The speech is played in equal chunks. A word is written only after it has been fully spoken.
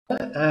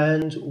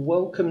And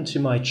welcome to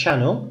my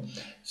channel.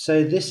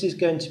 So this is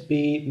going to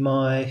be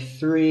my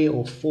 3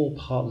 or 4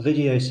 part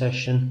video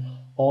session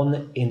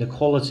on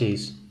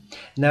inequalities.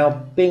 Now,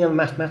 being a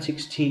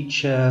mathematics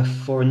teacher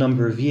for a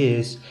number of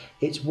years,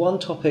 it's one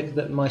topic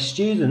that my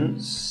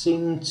students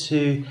seem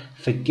to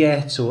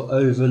forget or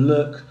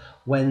overlook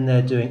when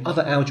they're doing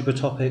other algebra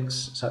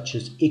topics such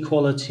as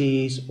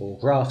equalities or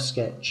graph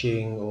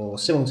sketching or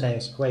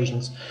simultaneous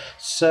equations.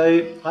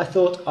 So I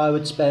thought I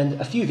would spend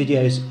a few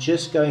videos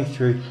just going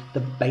through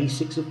the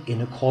basics of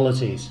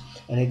inequalities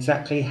and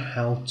exactly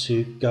how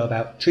to go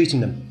about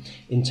treating them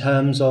in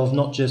terms of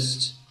not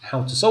just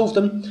how to solve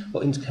them,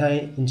 but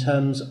in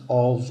terms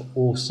of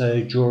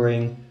also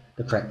drawing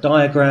the correct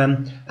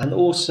diagram. And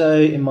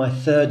also in my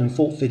 3rd and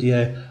 4th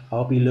video,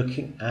 I'll be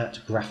looking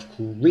at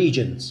graphical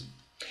regions.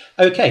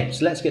 Okay,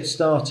 so let's get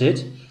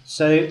started.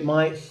 So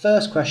my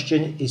first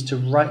question is to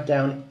write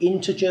down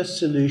integer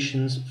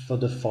solutions for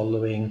the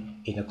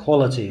following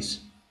inequalities.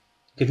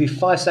 I'll give you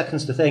 5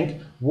 seconds to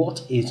think.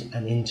 What is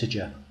an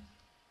integer?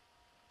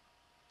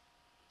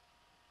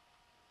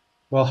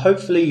 Well,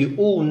 hopefully you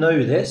all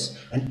know this.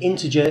 An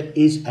integer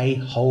is a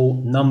whole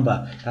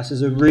number. That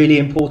is a really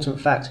important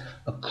fact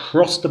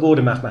across the board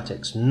in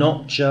mathematics,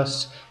 not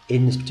just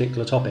in this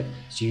particular topic.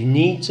 So you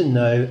need to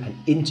know an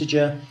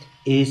integer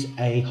is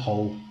a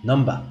whole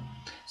number.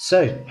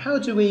 So how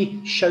do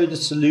we show the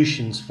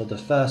solutions for the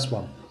first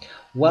one?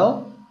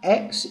 Well,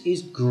 x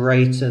is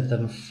greater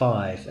than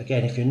 5.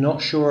 Again, if you're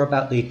not sure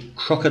about the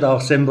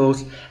crocodile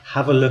symbols,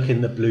 have a look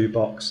in the blue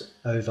box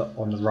over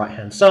on the right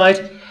hand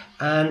side.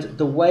 And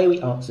the way we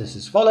answer this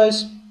is as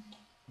follows.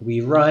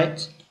 We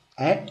write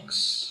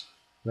x,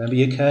 remember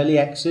your curly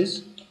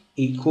x's,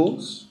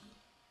 equals.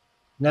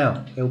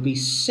 Now, it'll be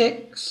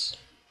 6,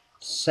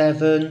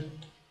 7,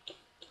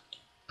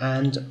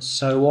 and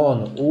so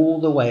on, all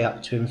the way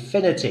up to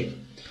infinity.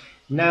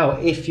 Now,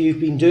 if you've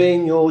been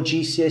doing your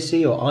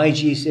GCSE or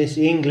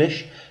IGCSE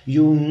English,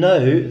 you'll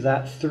know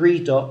that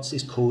 3 dots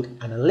is called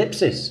an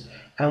ellipsis.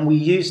 And we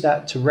use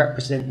that to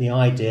represent the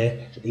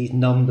idea that these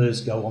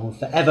numbers go on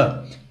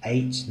forever.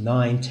 8,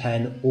 9,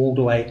 10, all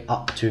the way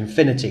up to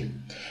infinity.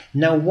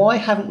 Now, why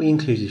haven't we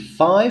included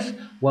 5?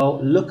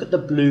 Well, look at the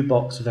blue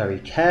box very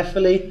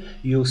carefully.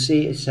 You'll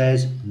see it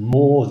says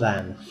more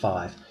than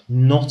 5,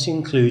 not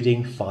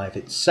including 5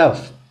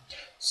 itself.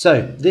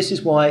 So this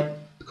is why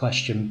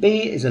question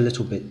B is a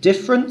little bit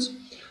different.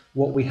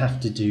 What we have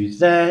to do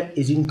there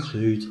is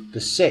include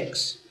the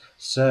 6.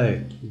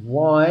 So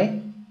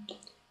y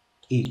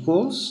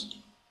equals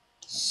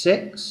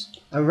 6.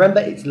 And remember,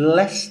 it's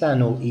less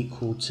than or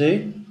equal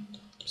to.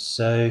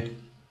 So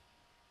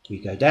we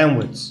go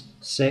downwards.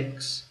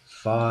 6,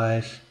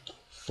 5,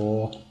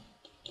 4.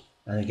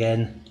 And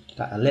again,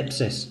 that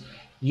ellipsis.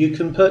 You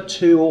can put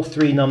 2 or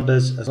 3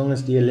 numbers as long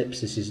as the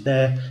ellipsis is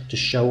there to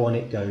show on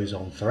it goes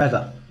on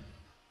forever.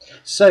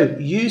 So,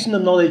 using the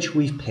knowledge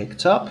we've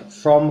picked up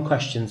from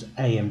questions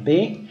A and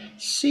B,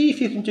 see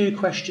if you can do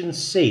question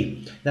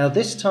C. Now,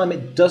 this time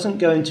it doesn't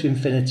go into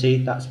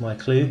infinity, that's my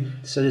clue,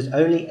 so there's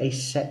only a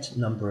set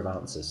number of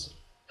answers.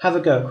 Have a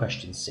go at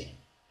question C.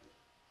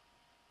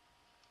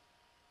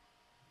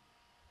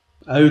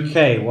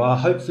 Okay, well,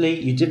 hopefully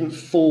you didn't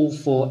fall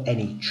for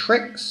any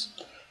tricks.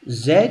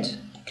 Z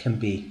can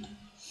be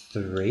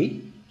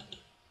 3,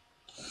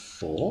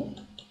 4,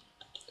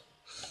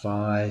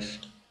 5,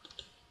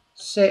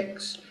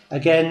 6.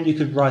 Again, you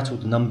could write all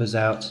the numbers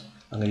out.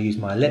 I'm going to use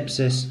my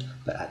ellipsis,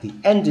 but at the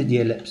end of the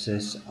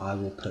ellipsis, I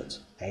will put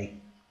a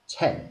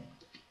 10.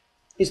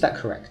 Is that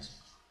correct?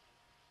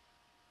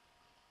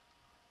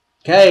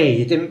 Okay,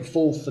 you didn't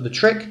fall for the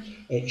trick.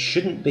 It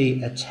shouldn't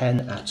be a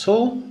 10 at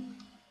all.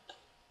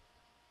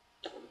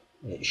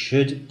 It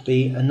should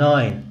be a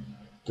 9.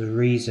 The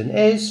reason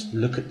is,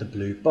 look at the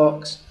blue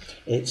box.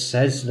 It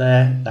says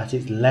there that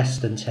it's less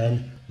than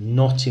 10,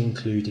 not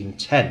including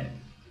 10.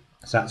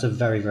 So that's a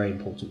very, very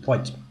important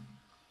point.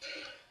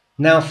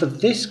 Now for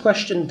this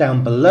question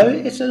down below,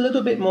 it's a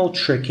little bit more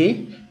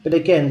tricky, but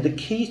again, the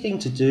key thing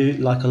to do,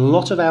 like a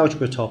lot of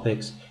algebra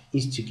topics,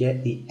 is to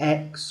get the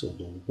x or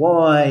the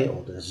y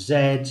or the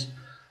z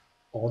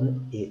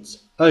on its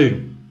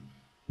own.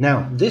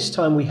 Now this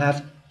time we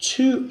have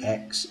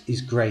 2x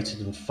is greater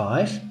than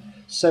 5,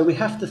 so we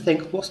have to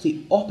think, what's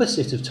the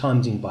opposite of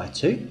timesing by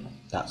 2?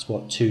 That's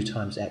what 2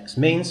 times x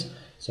means,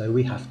 so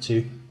we have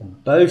to,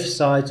 on both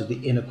sides of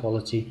the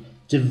inequality,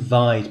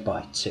 divide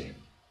by 2.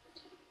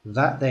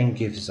 That then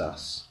gives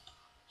us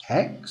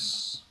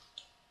x,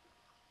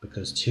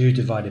 because 2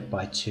 divided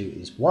by 2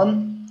 is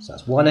 1, so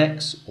that's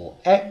 1x, or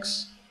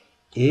x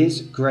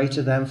is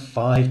greater than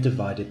 5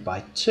 divided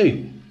by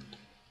 2,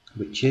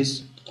 which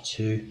is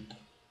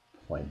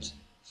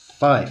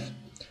 2.5,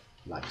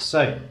 like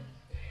so.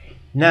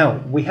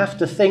 Now, we have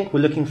to think,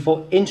 we're looking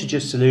for integer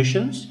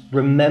solutions.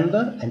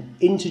 Remember, an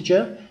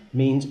integer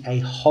means a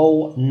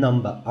whole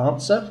number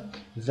answer.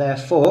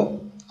 Therefore,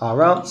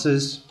 our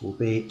answers will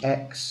be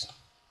x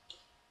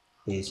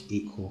is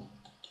equal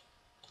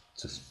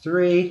to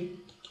 3,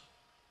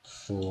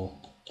 4,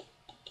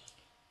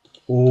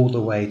 all the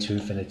way to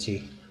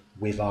infinity,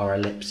 with our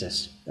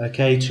ellipsis.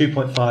 Okay,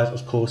 2.5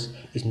 of course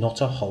is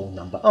not a whole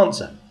number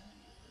answer.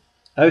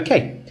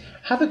 Okay,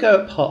 have a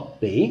go at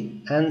part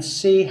B and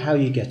see how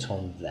you get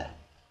on there.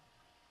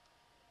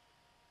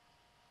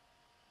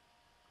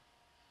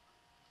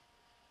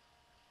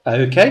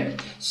 Okay,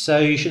 so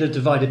you should have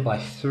divided by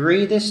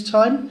 3 this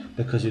time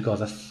because we've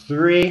got a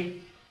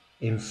 3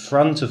 in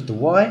front of the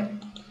y.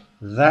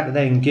 That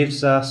then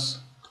gives us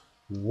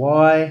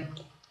y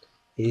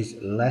is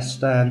less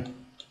than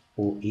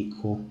or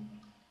equal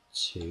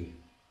to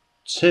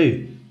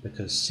 2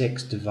 because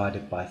 6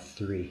 divided by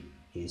 3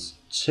 is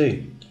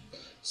 2.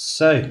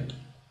 So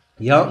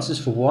the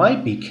answers for y,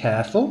 be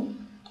careful,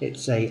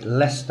 it's a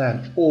less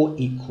than or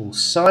equal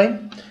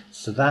sign,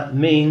 so that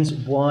means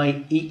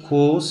y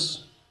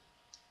equals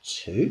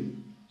 2,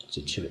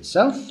 so 2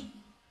 itself,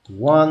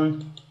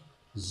 1,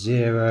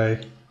 0,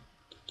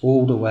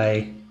 all the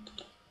way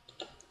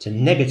to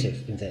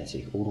negative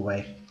infinity, all the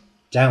way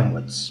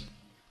downwards.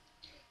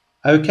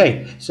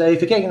 Okay, so if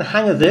you're getting the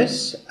hang of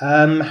this,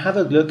 have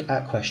a look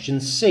at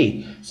question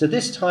C. So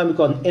this time we've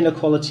got an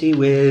inequality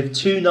with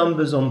 2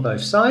 numbers on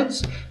both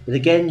sides, but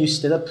again you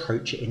still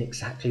approach it in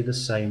exactly the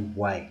same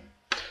way.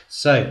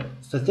 So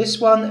for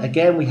this one,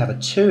 again we have a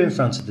 2 in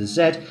front of the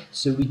z,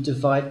 so we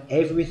divide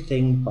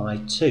everything by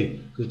 2.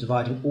 We're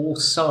dividing all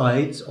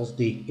sides of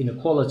the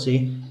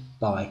inequality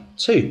by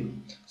 2.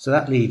 So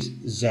that leaves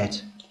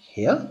z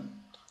here,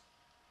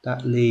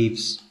 that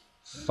leaves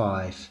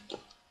 5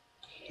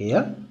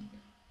 here.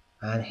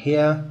 And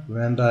here,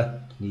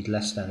 remember, need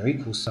less than or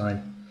equal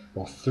sign.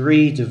 Well,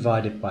 3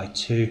 divided by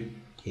 2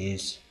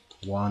 is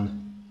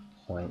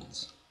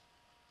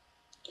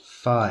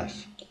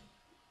 1.5,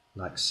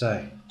 like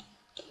so.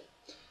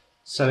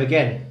 So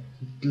again,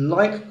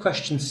 like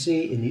question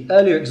C in the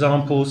earlier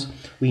examples,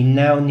 we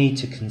now need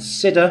to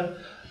consider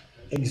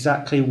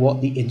exactly what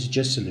the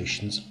integer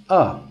solutions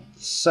are.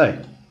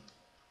 So,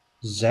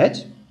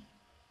 z,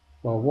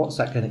 well, what's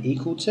that going to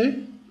equal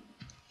to?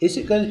 Is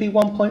it going to be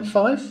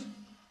 1.5?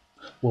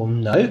 Well,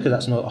 no, because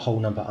that's not a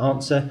whole number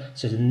answer,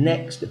 so the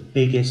next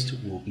biggest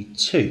will be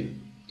 2.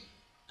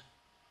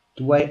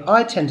 The way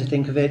I tend to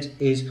think of it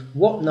is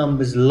what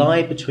numbers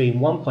lie between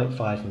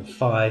 1.5 and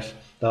 5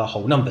 that are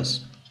whole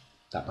numbers.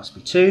 That must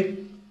be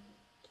 2,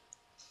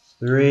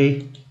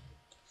 3,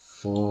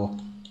 4,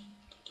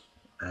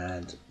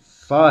 and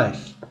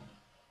 5.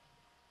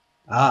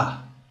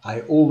 Ah, I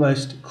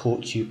almost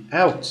caught you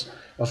out.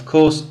 Of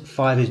course,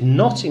 5 is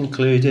not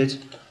included.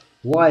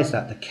 Why is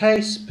that the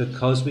case?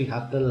 Because we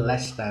have the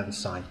less than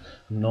sign,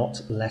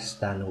 not less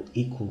than or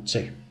equal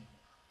to.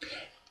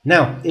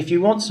 Now, if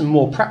you want some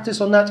more practice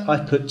on that,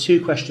 I've put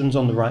 2 questions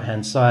on the right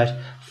hand side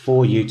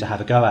for you to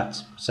have a go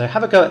at. So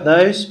have a go at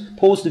those,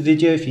 pause the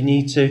video if you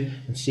need to,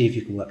 and see if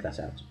you can work that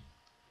out.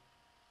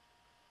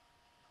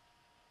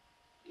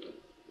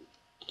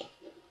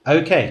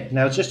 Okay,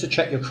 now just to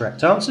check your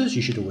correct answers,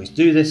 you should always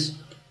do this.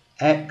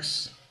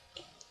 X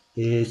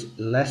is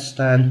less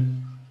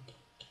than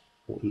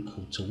or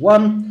equal to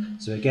 1.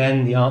 So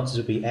again, the answers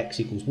will be x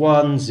equals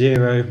 1,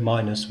 0,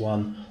 minus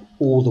 1,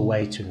 all the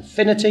way to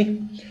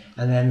infinity.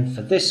 And then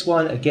for this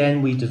one,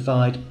 again, we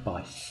divide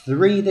by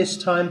 3 this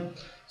time.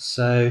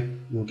 So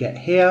we'll get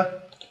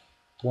here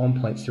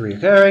 1.3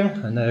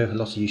 occurring. I know a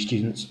lot of you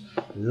students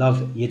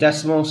love your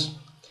decimals.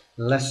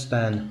 Less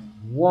than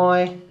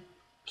y,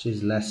 which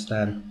is less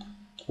than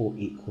or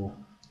equal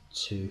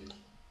to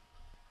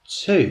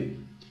 2.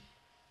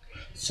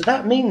 So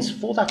that means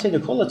for that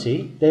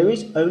inequality, there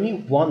is only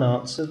one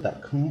answer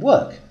that can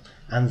work,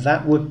 and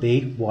that would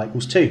be y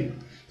equals 2.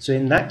 So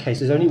in that case,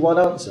 there's only one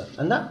answer,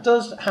 and that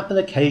does happen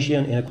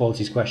occasionally on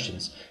inequalities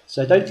questions.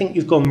 So don't think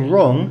you've gone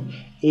wrong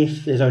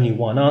if there's only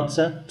one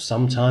answer.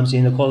 Sometimes the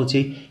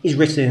inequality is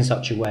written in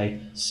such a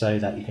way so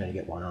that you can only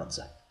get one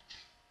answer.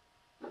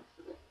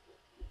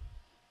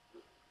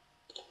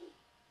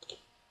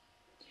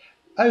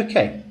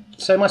 Okay.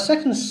 So my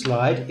second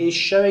slide is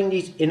showing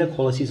these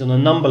inequalities on a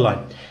number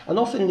line, and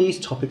often these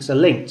topics are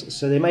linked,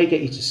 so they may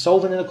get you to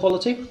solve an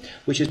inequality,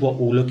 which is what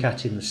we'll look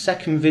at in the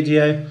second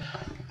video,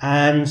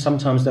 and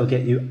sometimes they'll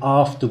get you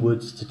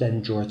afterwards to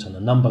then draw it on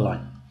a number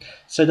line.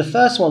 So the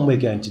first one we're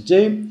going to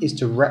do is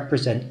to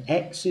represent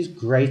x is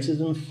greater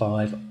than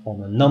 5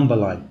 on a number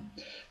line.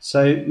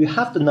 So you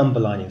have the number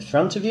line in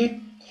front of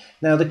you.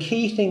 Now the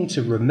key thing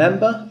to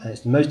remember, and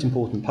it's the most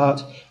important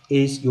part,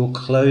 is your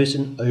closed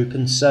and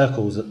open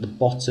circles at the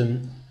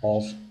bottom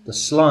of the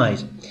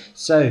slide.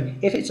 So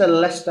if it's a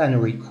less than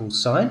or equal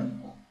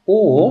sign,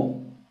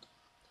 or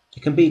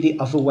it can be the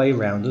other way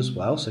around as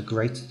well, so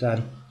greater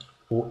than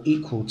or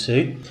equal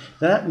to,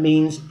 that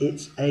means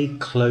it's a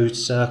closed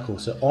circle.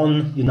 So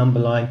on your number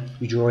line,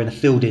 you draw in a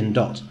filled in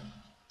dot.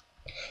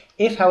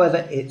 If,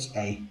 however, it's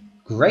a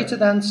greater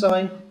than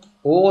sign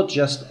or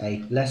just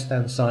a less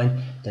than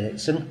sign, then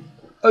it's an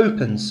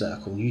open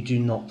circle. You do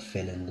not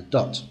fill in the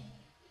dot.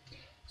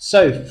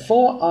 So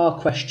for our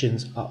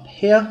questions up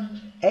here,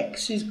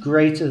 x is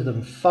greater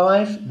than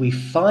 5. We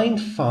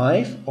find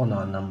 5 on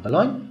our number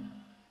line.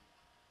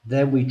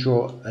 Then we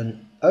draw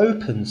an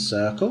open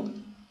circle.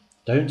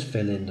 Don't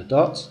fill in the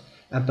dots.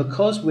 And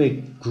because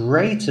we're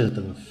greater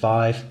than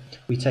 5,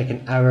 we take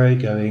an arrow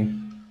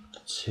going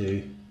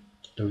to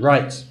the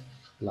right,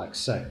 like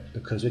so,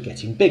 because we're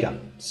getting bigger.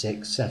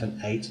 6,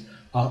 7, 8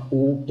 are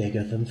all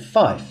bigger than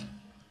 5.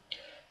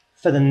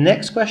 For the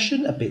next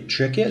question, a bit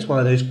trickier, it's one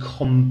of those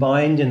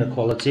combined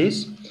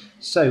inequalities.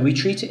 So we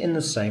treat it in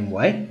the same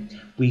way.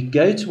 We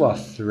go to our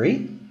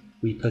 3,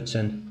 we put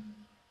an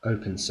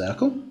open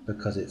circle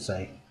because it's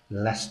a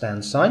less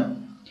than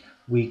sign.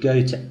 We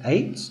go to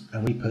 8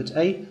 and we put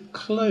a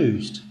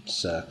closed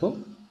circle.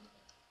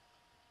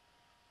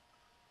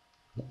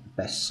 Not the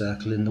best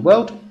circle in the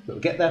world, but we'll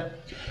get there.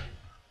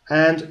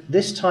 And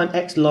this time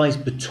x lies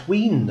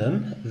between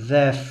them,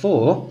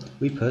 therefore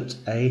we put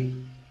a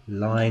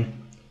line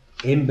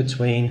in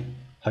between,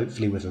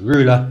 hopefully with a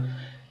ruler,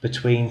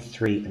 between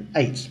 3 and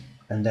 8.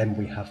 And then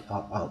we have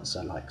our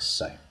answer like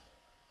so.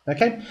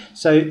 Okay,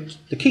 so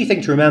the key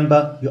thing to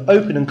remember, your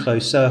open and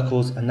closed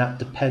circles, and that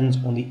depends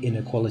on the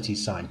inequality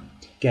sign.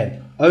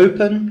 Again,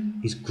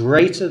 open is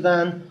greater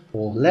than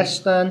or less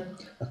than,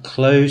 a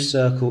closed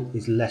circle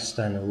is less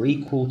than or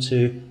equal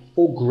to,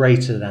 or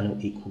greater than or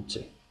equal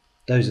to.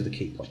 Those are the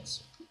key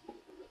points.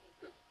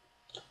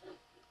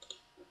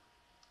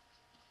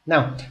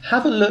 Now,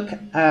 have a look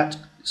at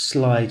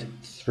slide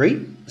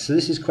 3. So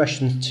this is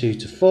questions 2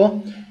 to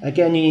 4.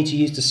 Again, you need to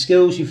use the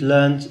skills you've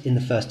learned in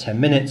the first 10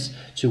 minutes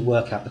to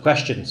work out the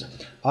questions.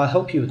 I'll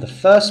help you with the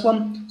first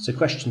one. So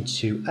question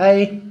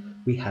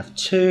 2a, we have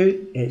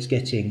 2. It's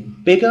getting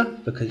bigger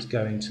because it's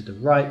going to the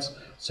right.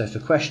 So for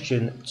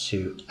question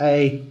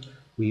 2a,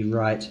 we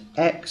write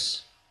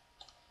x.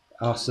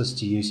 Asks us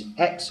to use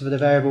x for the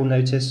variable.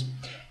 Notice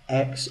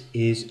x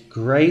is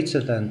greater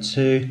than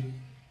 2.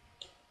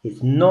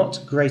 It's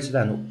not greater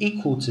than or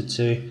equal to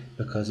 2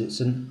 because it's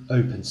an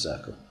open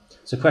circle.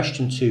 So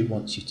question 2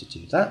 wants you to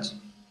do that.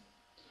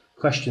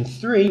 Question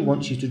 3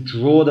 wants you to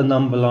draw the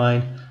number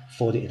line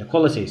for the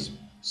inequalities.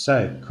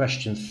 So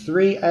question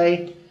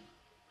 3a,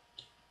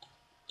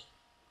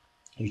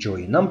 you draw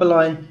your number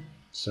line.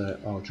 So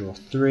I'll draw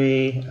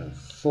 3 and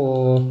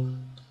 4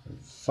 and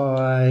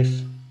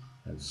 5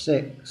 and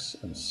 6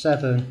 and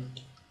 7,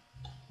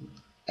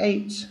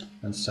 8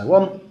 and so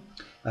on.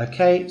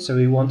 Okay, so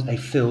we want a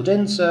filled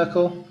in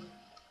circle,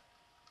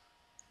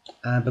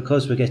 and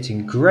because we're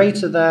getting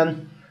greater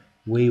than,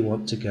 we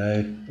want to go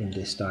in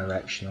this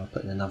direction. I'll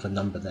put in another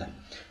number there.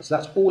 So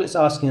that's all it's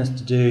asking us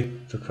to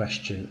do for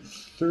question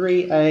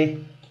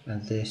 3a,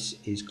 and this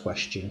is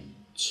question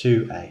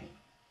 2a.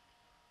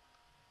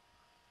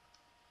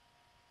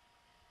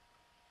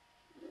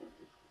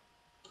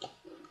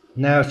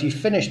 Now if you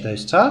finish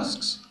those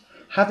tasks,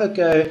 have a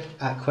go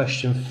at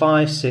question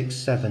 5, 6,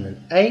 7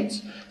 and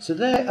 8. So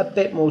they're a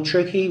bit more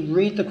tricky.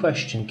 Read the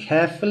question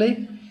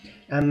carefully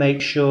and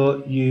make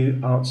sure you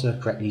answer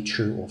correctly,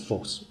 true or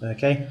false.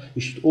 Okay?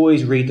 You should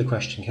always read the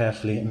question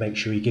carefully and make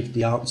sure you give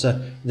the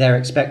answer they're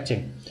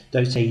expecting.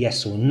 Don't say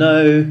yes or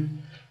no.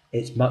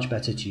 It's much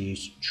better to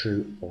use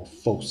true or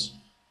false.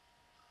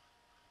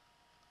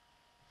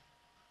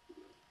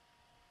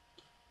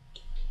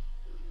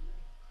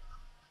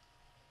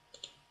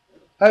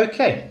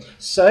 Okay,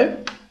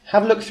 so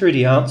have a look through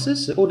the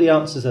answers. So all the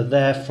answers are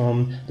there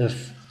from the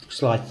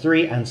slide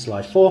 3 and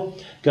slide 4,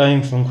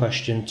 going from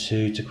question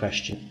 2 to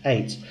question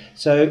 8.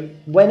 So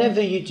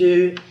whenever you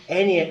do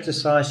any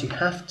exercise, you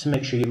have to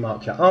make sure you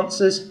mark your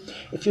answers.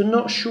 If you're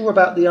not sure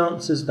about the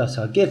answers that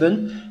are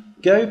given,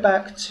 go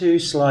back to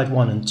slide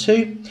 1 and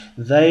 2.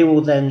 They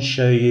will then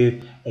show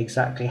you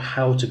exactly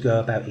how to go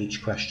about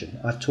each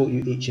question. I've taught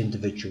you each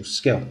individual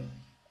skill.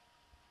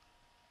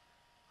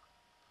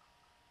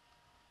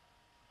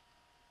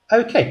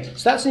 Okay,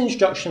 so that's an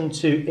introduction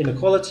to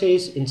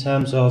inequalities in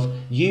terms of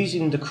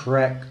using the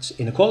correct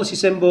inequality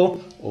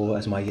symbol, or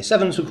as my year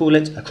 7s would call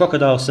it, a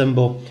crocodile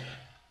symbol.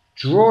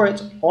 Draw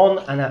it on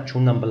an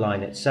actual number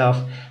line itself,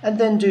 and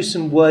then do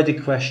some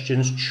worded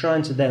questions,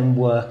 trying to then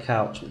work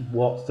out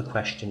what the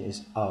question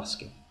is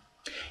asking.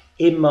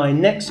 In my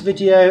next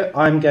video,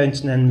 I'm going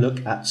to then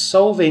look at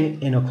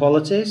solving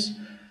inequalities.